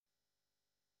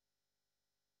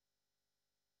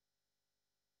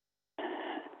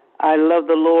I love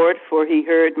the Lord, for he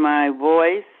heard my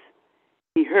voice.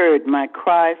 He heard my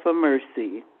cry for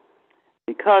mercy.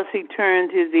 Because he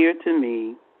turned his ear to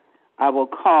me, I will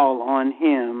call on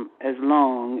him as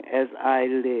long as I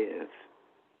live.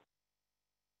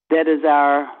 That is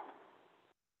our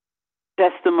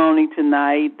testimony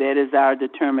tonight. That is our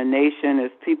determination as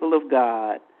people of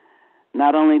God,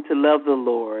 not only to love the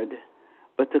Lord,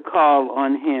 but to call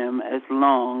on him as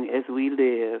long as we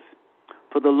live.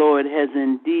 For the Lord has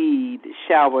indeed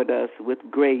showered us with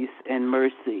grace and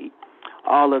mercy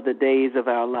all of the days of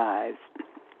our lives.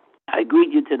 I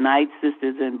greet you tonight,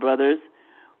 sisters and brothers,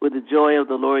 with the joy of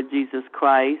the Lord Jesus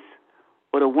Christ.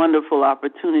 What a wonderful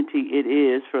opportunity it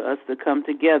is for us to come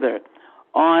together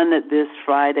on this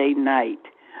Friday night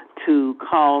to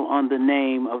call on the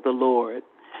name of the Lord.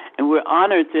 And we're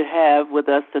honored to have with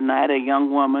us tonight a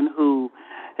young woman who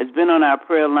has been on our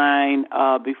prayer line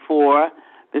before,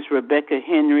 Miss Rebekka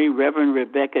Henry, Reverend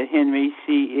Rebekka Henry.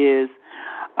 She is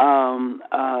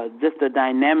just a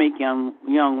dynamic young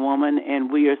woman,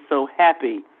 and we are so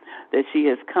happy that she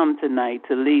has come tonight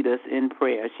to lead us in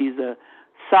prayer. She's a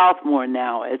sophomore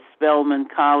now at Spelman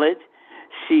College.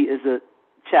 She is a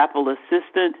chapel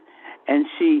assistant, and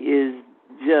she is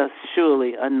just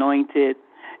surely anointed,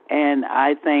 and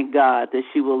I thank God that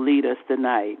she will lead us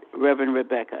tonight. Reverend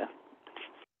Rebekka.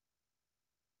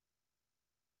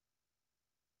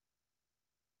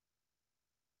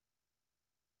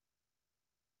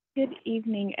 Good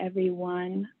evening,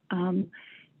 everyone.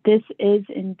 This is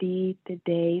indeed the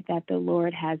day that the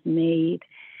Lord has made,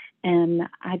 and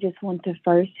I just want to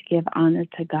first give honor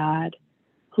to God,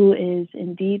 who is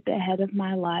indeed the head of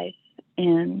my life,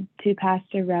 and to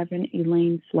Pastor Reverend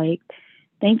Elaine Flake.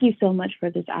 Thank you so much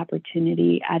for this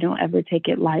opportunity. I don't ever take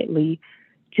it lightly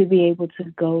to be able to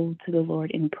go to the Lord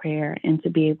in prayer and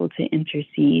to be able to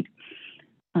intercede,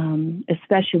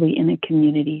 especially in a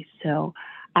community. So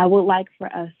I would like for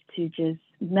us to just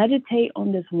meditate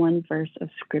on this one verse of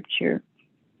scripture,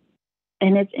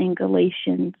 and it's in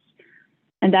Galatians,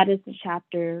 and that is the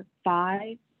chapter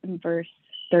 5 and verse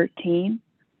 13.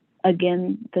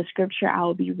 Again, the scripture I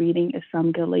will be reading is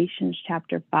from Galatians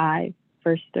chapter 5,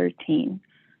 verse 13,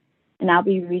 and I'll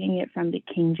be reading it from the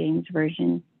King James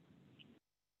Version,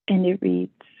 and it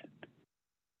reads,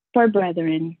 "For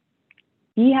brethren,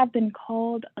 ye have been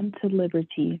called unto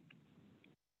liberty.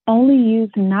 Only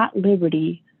use not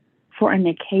liberty for an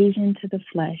occasion to the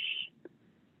flesh,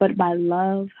 but by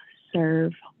love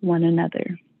serve one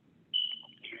another."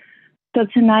 So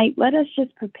tonight, let us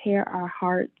just prepare our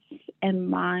hearts and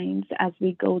minds as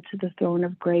we go to the throne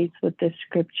of grace with this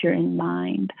scripture in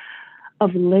mind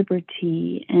of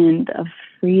liberty and of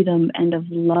freedom and of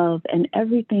love and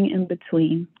everything in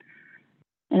between.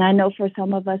 And I know for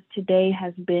some of us today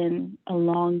has been a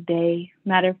long day.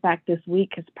 Matter of fact, this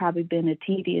week has probably been a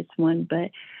tedious one,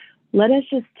 but let us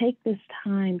just take this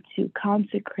time to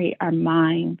consecrate our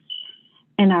minds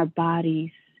and our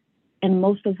bodies, and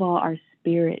most of all, our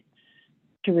spirits,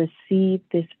 to receive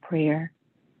this prayer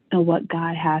and what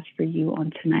God has for you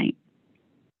on tonight.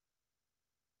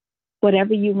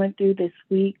 Whatever you went through this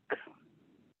week,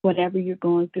 whatever you're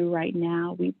going through right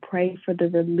now, we pray for the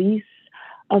release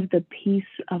of the peace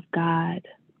of God.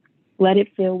 Let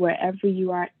it fill wherever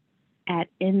you are at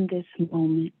in this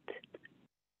moment.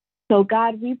 So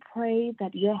God, we pray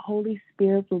that your Holy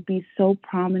Spirit will be so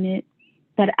prominent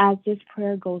that as this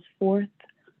prayer goes forth,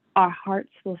 our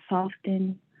hearts will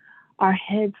soften, our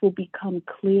heads will become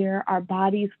clear, our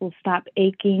bodies will stop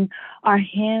aching, our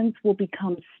hands will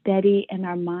become steady, and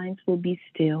our minds will be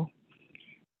still.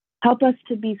 Help us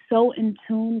to be so in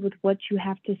tune with what you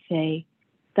have to say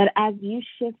that as you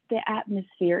shift the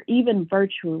atmosphere, even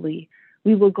virtually,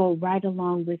 we will go right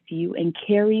along with you and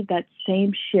carry that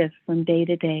same shift from day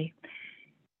to day.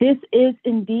 This is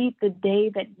indeed the day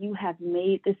that you have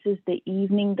made. This is the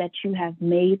evening that you have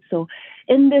made. So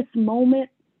in this moment,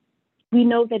 we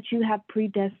know that you have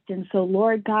predestined. So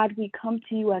Lord God, we come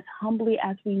to you as humbly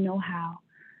as we know how,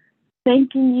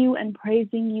 thanking you and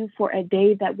praising you for a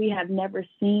day that we have never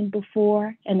seen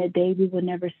before and a day we will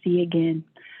never see again.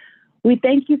 We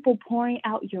thank you for pouring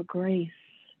out your grace.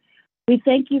 We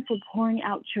thank you for pouring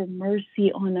out your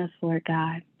mercy on us, Lord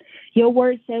God. Your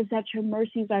word says that your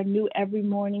mercies are new every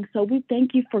morning. So we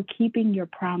thank you for keeping your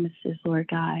promises, Lord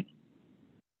God.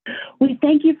 We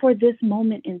thank you for this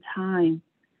moment in time.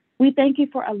 We thank you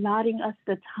for allowing us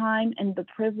the time and the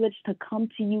privilege to come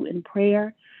to you in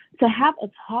prayer, to have a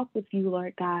talk with you,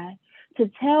 Lord God, to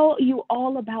tell you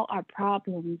all about our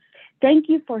problems. Thank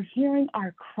you for hearing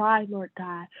our cry, Lord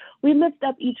God. We lift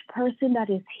up each person that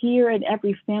is here and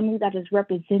every family that is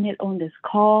represented on this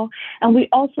call. And we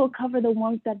also cover the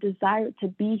ones that desired to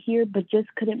be here but just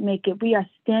couldn't make it. We are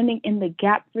standing in the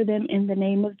gap for them in the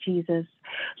name of Jesus.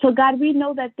 So, God, we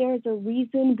know that there is a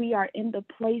reason we are in the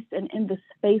place and in the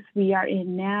space we are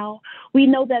in now. We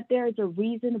know that there is a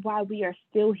reason why we are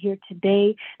still here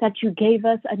today, that you gave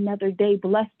us another day,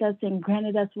 blessed us, and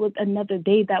granted us with another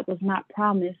day that was not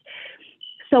promised.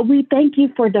 So we thank you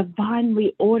for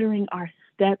divinely ordering our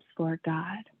steps, Lord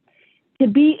God. To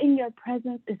be in your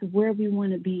presence is where we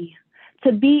want to be.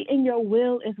 To be in your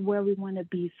will is where we want to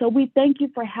be. So we thank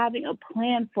you for having a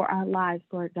plan for our lives,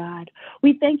 Lord God.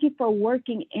 We thank you for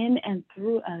working in and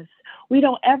through us. We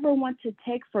don't ever want to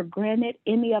take for granted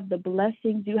any of the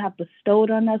blessings you have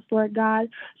bestowed on us, Lord God.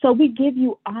 So we give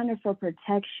you honor for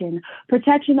protection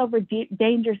over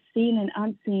danger seen and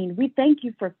unseen. We thank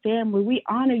you for family. We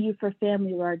honor you for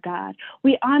family, Lord God.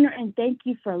 We honor and thank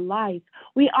you for life.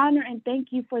 We honor and thank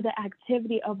you for the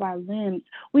activity of our limbs.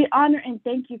 We honor and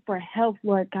thank you for health,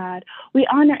 Lord God. We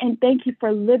honor and thank you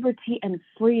for liberty and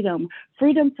freedom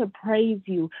to praise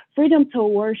you, freedom to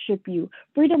worship you,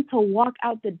 freedom to walk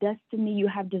out the destiny you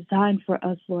have designed for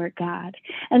us, Lord God.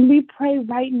 And we pray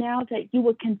right now that you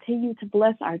will continue to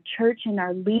bless our church and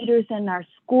our leaders and our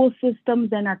school systems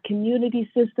and our community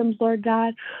systems, Lord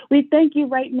God. We thank you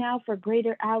right now for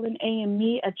Greater Allen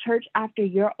AME, a church after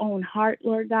your own heart,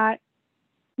 Lord God.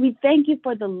 We thank you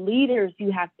for the leaders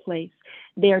you have placed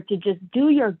there to just do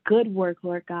your good work,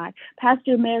 Lord God.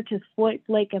 Pastor Emeritus Flake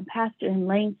and Pastor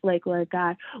Elaine Flake, Lord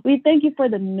God. We thank you for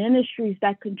the ministries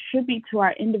that contribute to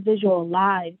our individual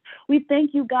lives. We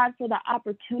thank you, God, for the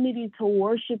opportunity to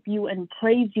worship you and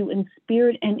praise you in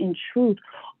spirit and in truth,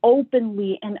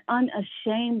 openly and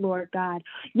unashamed, Lord God.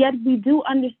 Yet we do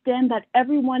understand that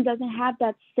everyone doesn't have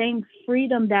that same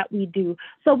freedom that we do.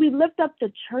 So we lift up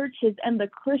the churches and the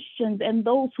Christians and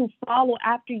those who follow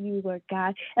after you, Lord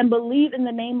God, and believe in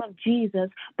the name of Jesus,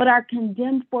 but are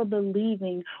condemned for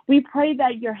believing. We pray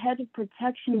that your hedge of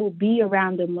protection will be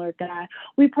around them, Lord God.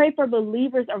 We pray for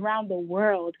believers around the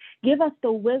world. Give us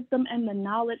the wisdom and the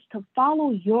knowledge to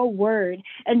follow your word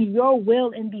and your will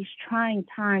in these trying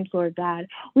times, Lord God.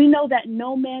 We know that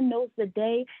no man knows the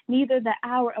day, neither the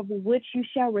hour of which you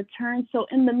shall return. So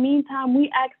in the meantime,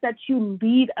 we ask that you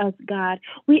lead us, God.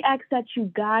 We ask that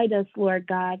you guide us, Lord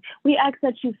God. We ask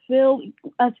that you fill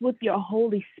us with your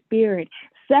Holy Spirit.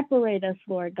 Separate us,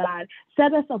 Lord God.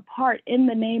 Set us apart in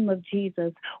the name of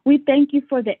Jesus. We thank you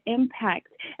for the impact,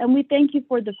 and we thank you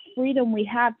for the freedom we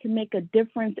have to make a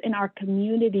difference in our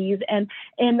communities and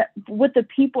with the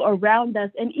people around us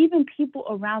and even people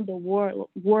around the world,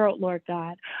 Lord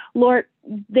God. Lord,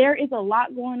 there is a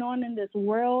lot going on in this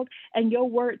world, and your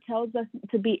word tells us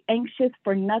to be anxious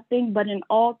for nothing, but in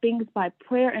all things by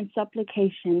prayer and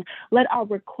supplication. Let our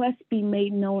requests be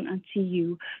made known unto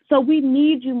you. So we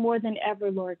need you more than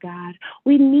ever, Lord God.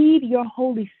 We need your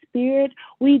Holy Spirit.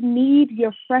 We need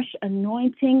your fresh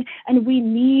anointing, and we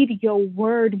need your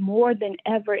word more than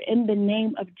ever in the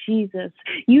name of Jesus.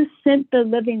 You sent the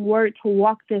living word to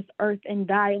walk this earth and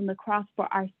die on the cross for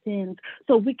our sins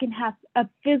so we can have a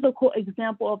physical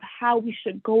example of how we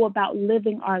should go about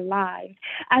living our lives.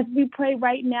 As we pray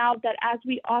right now that as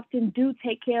we often do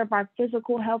take care of our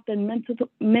physical health and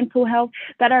mental health,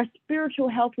 that our spiritual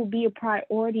health will be a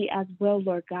priority as well,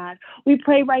 Lord God. We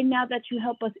pray right now that you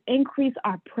help us increase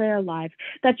our prayer life,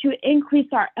 that you increase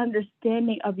our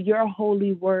understanding of your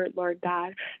holy word, Lord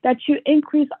God, that you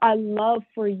increase our love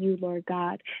for you, Lord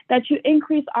God, that you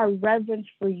increase our reverence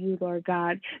for you, Lord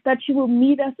God, that you will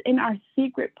meet us in our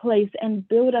secret place and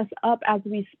build us up as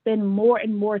we spend more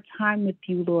and more time with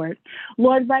you, Lord.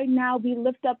 Lord, right now we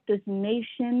lift up this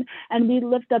nation and we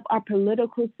lift up our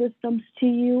political systems to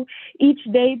you. Each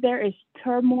day there is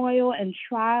turmoil and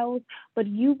trials, but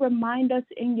you remind us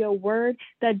in your word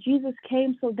that Jesus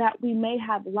came so that we may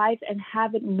have life and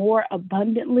have it more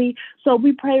abundantly. So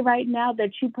we pray right now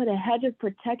that you put a hedge of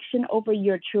protection over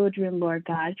your children, Lord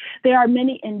God. There are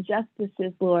many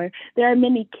injustices, Lord. There are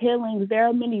many killings. There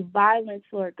are many violence,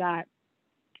 Lord God.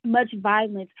 Much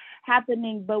violence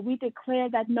happening, but we declare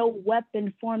that no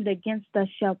weapon formed against us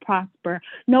shall prosper.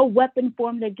 No weapon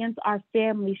formed against our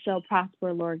family shall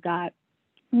prosper, Lord God.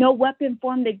 No weapon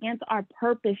formed against our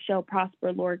purpose shall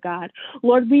prosper, Lord God.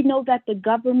 Lord, we know that the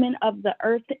government of the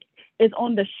earth is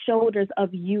on the shoulders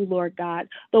of you, Lord God,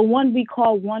 the one we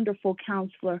call Wonderful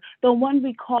Counselor, the one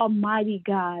we call Mighty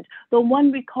God, the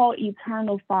one we call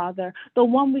Eternal Father, the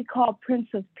one we call Prince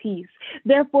of Peace.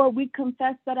 Therefore, we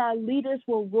confess that our leaders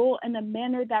will rule in a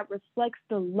manner that reflects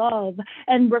the love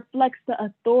and reflects the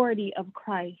authority of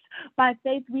Christ. By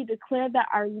faith, we declare that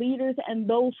our leaders and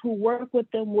those who work with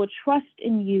them will trust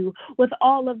in you with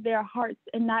all of their hearts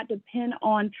and not depend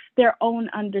on their own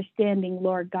understanding,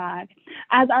 Lord God.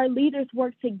 As our leaders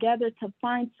work together to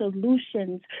find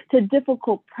solutions to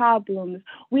difficult problems,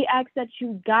 we ask that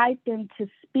you guide them to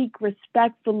speak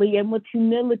respectfully and with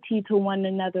humility to one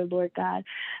another, Lord God.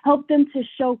 Help them to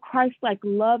show Christ-like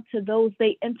love to those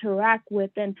they interact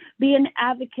with and be an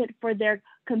advocate for their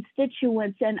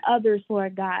constituents and others,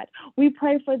 Lord God. We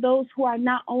pray for those who are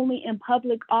not only in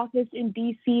public office in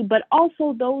D.C., but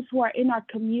also those who are in our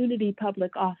community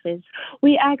public office.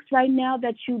 We ask right now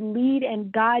that you lead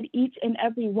and guide each and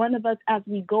every one of us as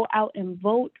we go out and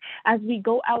vote, as we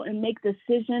go out and make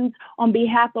decisions on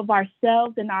behalf of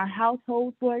ourselves and our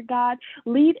households, Lord God.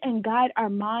 Lead and guide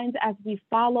our minds as we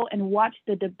follow and watch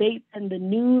the debates and the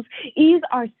news. Ease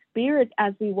our spirits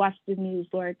as we watch the news,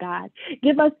 Lord God.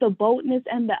 Give us the boldness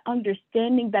and the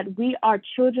understanding that we are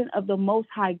children of the Most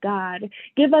High God.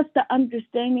 Give us the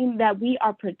understanding that we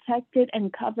are protected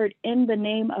and covered in the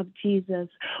name of Jesus.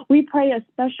 We pray a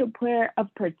special prayer of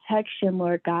protection,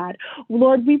 Lord God.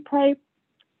 Lord, we pray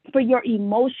for your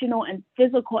emotional and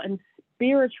physical and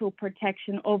spiritual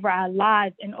protection over our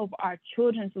lives and over our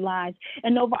children's lives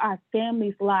and over our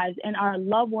families' lives and our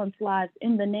loved ones' lives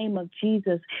in the name of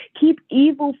Jesus. Keep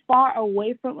evil far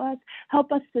away from us.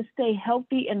 Help us to stay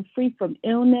healthy and free from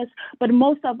illness. But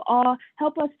most of all,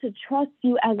 help us to trust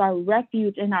you as our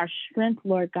refuge and our strength,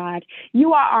 Lord God.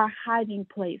 You are our hiding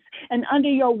place, and under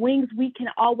your wings we can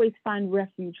always find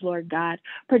refuge, Lord God.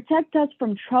 Protect us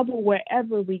from trouble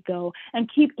wherever we go and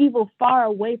keep evil far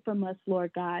away from us,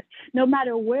 Lord God. No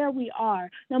matter where we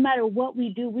are, no matter what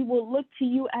we do, we will look to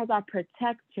you as our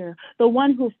protector, the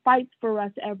one who fights for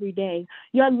us every day.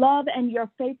 Your love and your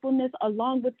faithfulness,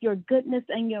 along with your goodness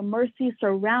and your mercy,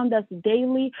 surround us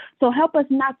daily. So help us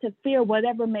not to fear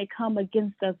whatever may come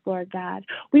against us, Lord God.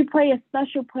 We pray a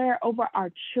special prayer over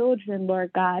our children,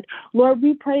 Lord God. Lord,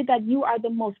 we pray that you are the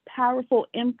most powerful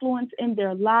influence in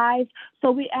their lives. So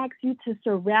we ask you to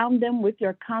surround them with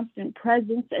your constant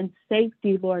presence and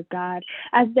safety, Lord God.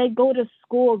 As they go to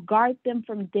school, guard them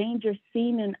from danger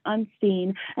seen and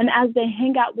unseen. And as they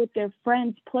hang out with their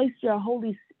friends, place your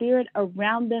Holy Spirit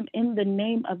around them in the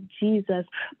name of Jesus.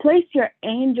 Place your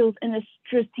angels in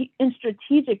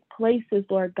strategic places,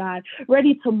 Lord God,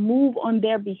 ready to move on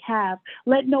their behalf.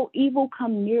 Let no evil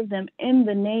come near them in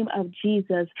the name of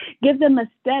Jesus. Give them a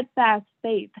steadfast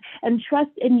faith and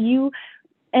trust in you,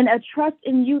 and a trust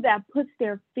in you that puts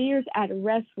their fears at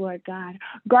rest, Lord God.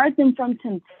 Guard them from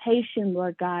temptation,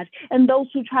 Lord God, and those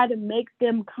who try to make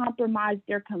them compromise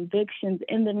their convictions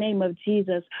in the name of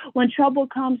Jesus. When trouble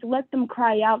comes, let them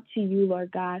cry out to you,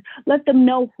 Lord God. Let them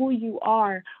know who you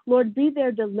are. Lord, be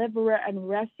their deliverer and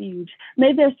refuge.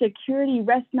 May their security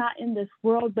rest not in this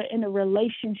world, but in a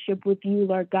relationship with you,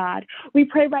 Lord God. We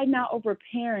pray right now over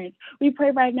parents. We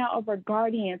pray right now over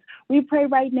guardians. We pray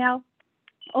right now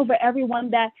over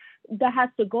everyone that has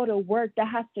to go to work, that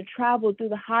has to travel through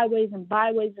the highways and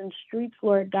byways and streets,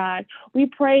 Lord God. We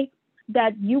pray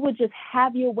that you would just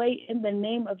have your way in the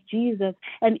name of Jesus.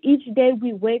 And each day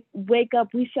we wake up,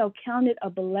 we shall count it a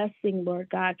blessing, Lord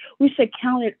God. We shall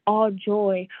count it all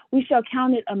joy. We shall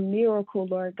count it a miracle,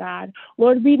 Lord God.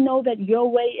 Lord, we know that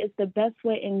your way is the best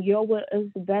way and your will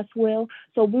is the best will.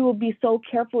 So we will be so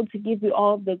careful to give you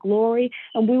all of the glory,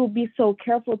 and we will be so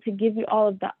careful to give you all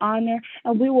of the honor,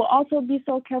 and we will also be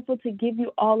so careful to give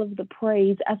you all of the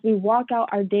praise as we walk out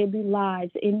our daily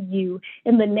lives in you.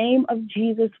 In the name of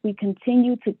Jesus, we continue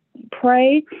to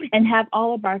pray and have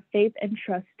all of our faith and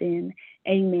trust in.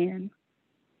 Amen.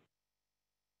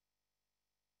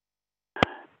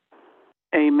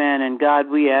 Amen. And God,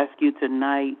 we ask you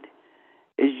tonight,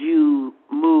 as you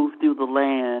move through the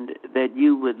land, that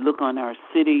you would look on our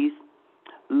cities,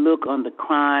 look on the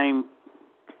crime,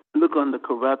 look on the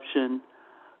corruption,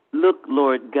 look,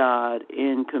 Lord God,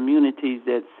 in communities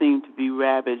that seem to be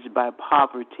ravaged by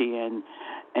poverty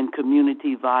and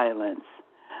community violence.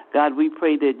 God, we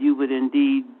pray that you would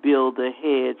indeed build a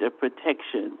hedge of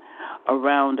protection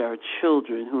around our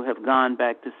children who have gone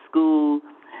back to school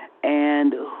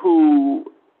and who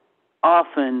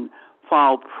often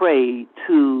fall prey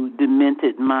to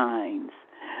demented minds.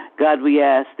 God, we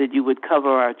ask that you would cover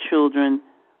our children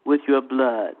with your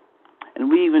blood. And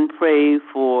we even pray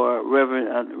for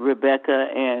Reverend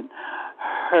Rebekka and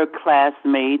her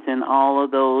classmates and all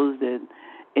of those that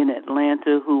in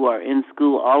Atlanta who are in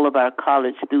school, all of our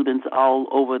college students all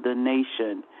over the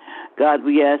nation. God,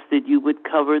 we ask that you would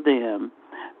cover them,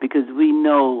 because we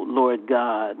know, Lord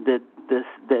God,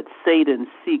 that Satan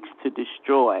seeks to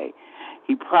destroy.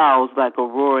 He prowls like a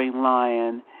roaring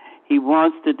lion. He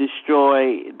wants to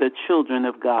destroy the children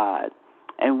of God.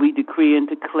 And we decree and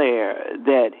declare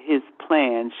that his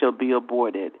plan shall be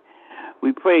aborted.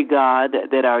 We pray, God,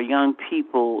 that our young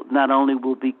people not only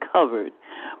will be covered,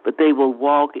 but they will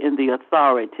walk in the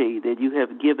authority that you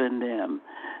have given them,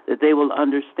 that they will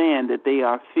understand that they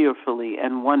are fearfully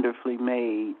and wonderfully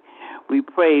made. We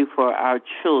pray for our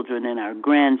children and our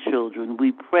grandchildren.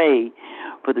 We pray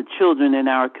for the children in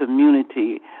our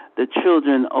community, the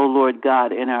children, O Lord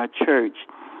God, in our church.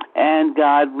 And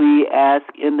God, we ask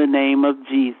in the name of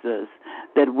Jesus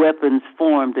that weapons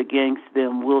formed against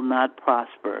them will not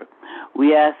prosper.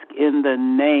 We ask in the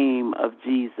name of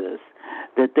Jesus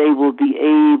that they will be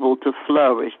able to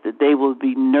flourish, that they will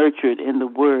be nurtured in the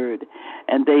word,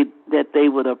 and that they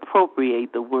would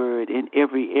appropriate the word in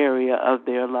every area of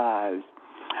their lives.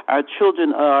 Our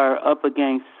children are up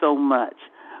against so much,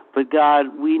 but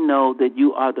God, we know that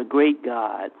you are the great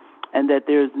God and that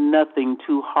there's nothing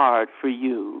too hard for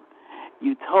you.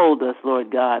 You told us,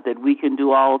 Lord God, that we can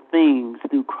do all things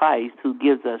through Christ who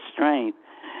gives us strength.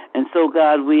 And so,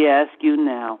 God, we ask you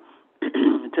now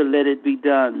to let it be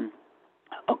done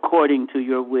according to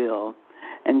your will.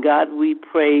 And God, we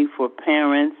pray for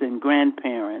parents and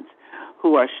grandparents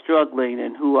who are struggling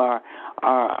and who are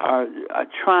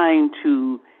trying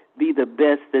to be the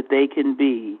best that they can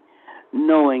be,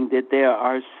 knowing that there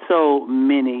are so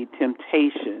many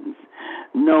temptations,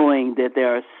 knowing that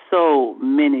there are so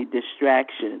many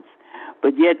distractions,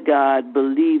 but yet, God,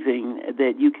 believing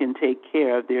that you can take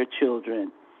care of their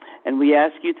children. And we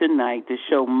ask you tonight to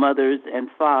show mothers and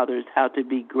fathers how to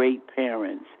be great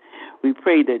parents. We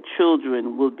pray that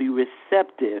children will be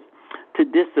receptive to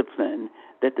discipline,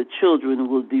 that the children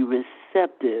will be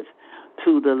receptive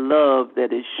to the love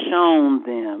that is shown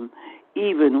them,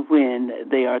 even when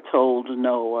they are told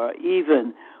no, or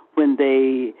even when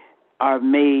they are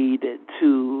made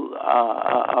to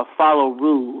follow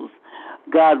rules.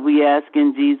 God, we ask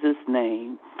in Jesus'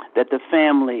 name that the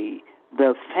family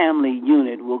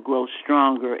unit will grow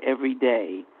stronger every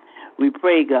day. We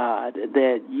pray, God,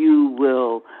 that you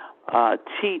will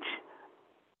teach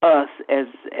us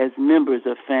as members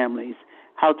of families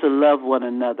how to love one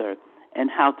another and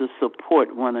how to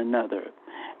support one another.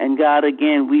 And God,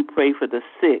 again, we pray for the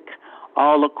sick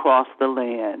all across the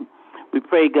land. We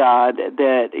pray, God,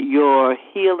 that your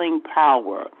healing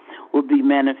power will be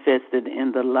manifested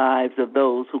in the lives of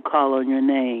those who call on your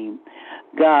name.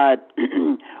 God,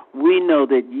 we know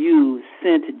that you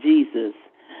sent Jesus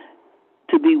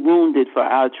to be wounded for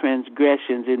our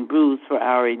transgressions and bruised for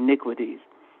our iniquities.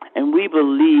 And we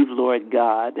believe, Lord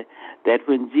God, that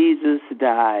when Jesus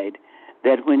died,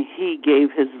 that when he gave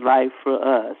his life for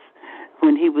us,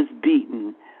 when he was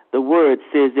beaten, the word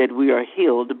says that we are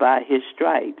healed by his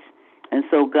stripes. And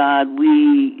so, God,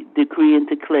 we decree and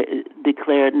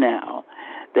declare now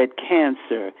that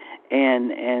cancer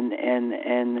and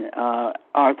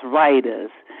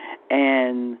arthritis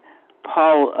and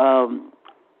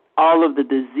all of the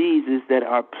diseases that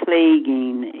are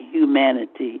plaguing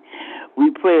humanity,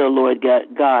 we pray, O Lord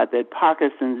God, that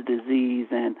Parkinson's disease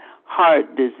and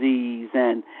heart disease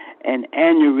and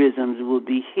aneurysms will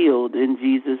be healed in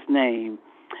Jesus' name.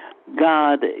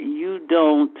 God,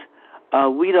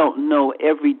 we don't know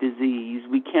every disease.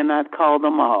 We cannot call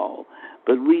them all,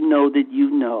 but we know that you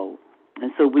know.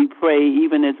 And so we pray,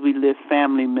 even as we lift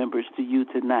family members to you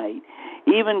tonight,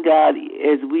 even, God,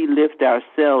 as we lift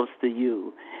ourselves to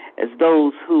you, as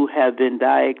those who have been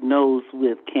diagnosed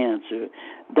with cancer,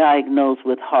 diagnosed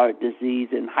with heart disease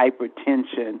and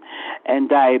hypertension and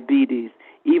diabetes,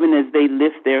 even as they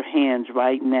lift their hands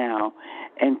right now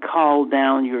and call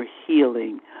down your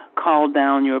healing, call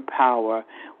down your power,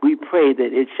 we pray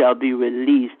that it shall be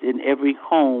released in every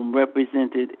home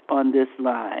represented on this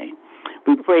line.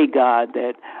 We pray, God,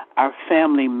 that our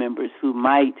family members who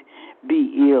might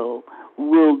be ill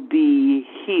will be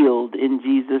healed in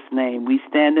Jesus' name. We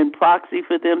stand in proxy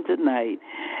for them tonight,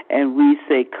 and we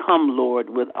say, come, Lord,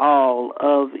 with all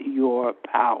of your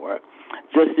power.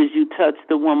 Just as you touched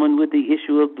the woman with the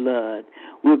issue of blood,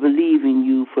 we're believing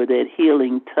you for that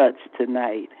healing touch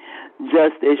tonight.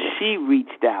 Just as she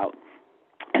reached out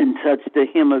and touched the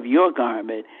hem of your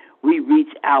garment, we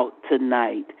reach out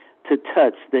tonight to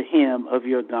touch the hem of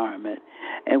your garment.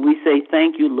 And we say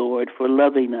thank you, Lord, for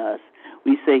loving us.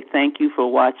 We say thank you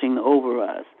for watching over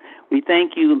us. We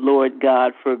thank you, Lord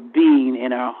God, for being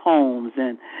in our homes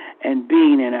and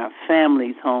being in our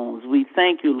families' homes. We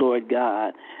thank you, Lord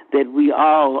God, that we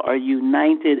all are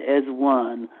united as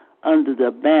one under the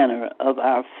banner of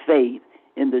our faith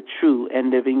in the true and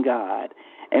living God.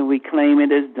 And we claim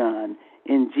it as done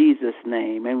in Jesus'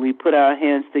 name. And we put our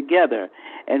hands together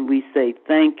and we say,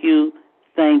 thank you,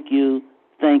 thank you,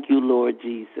 thank you, Lord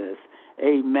Jesus.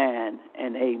 Amen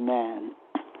and amen.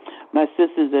 My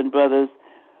sisters and brothers,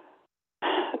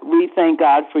 we thank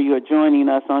God for your joining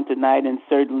us on tonight, and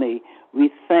certainly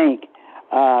we thank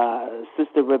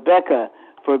Sister Rebekka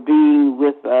for being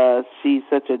with us. She's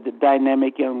such a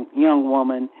dynamic young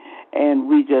woman, and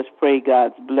we just pray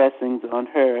God's blessings on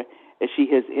her as she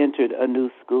has entered a new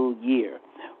school year.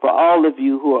 For all of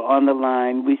you who are on the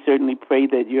line, we certainly pray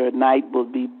that your night will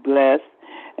be blessed,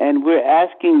 and we're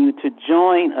asking you to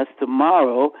join us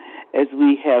tomorrow as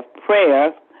we have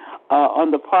prayer on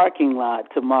the parking lot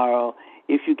tomorrow.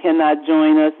 If you cannot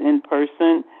join us in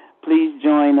person, please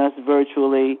join us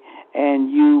virtually, and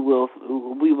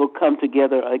we will come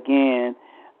together again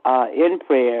in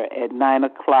prayer at 9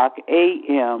 o'clock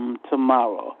a.m.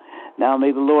 tomorrow. Now,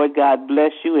 may the Lord God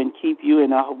bless you and keep you,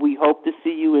 and we hope to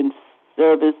see you in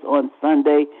service on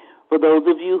Sunday for those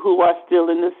of you who are still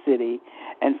in the city,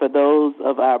 and for those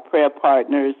of our prayer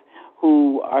partners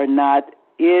who are not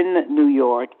in New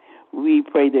York. We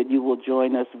pray that you will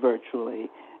join us virtually.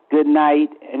 Good night,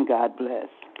 and God bless.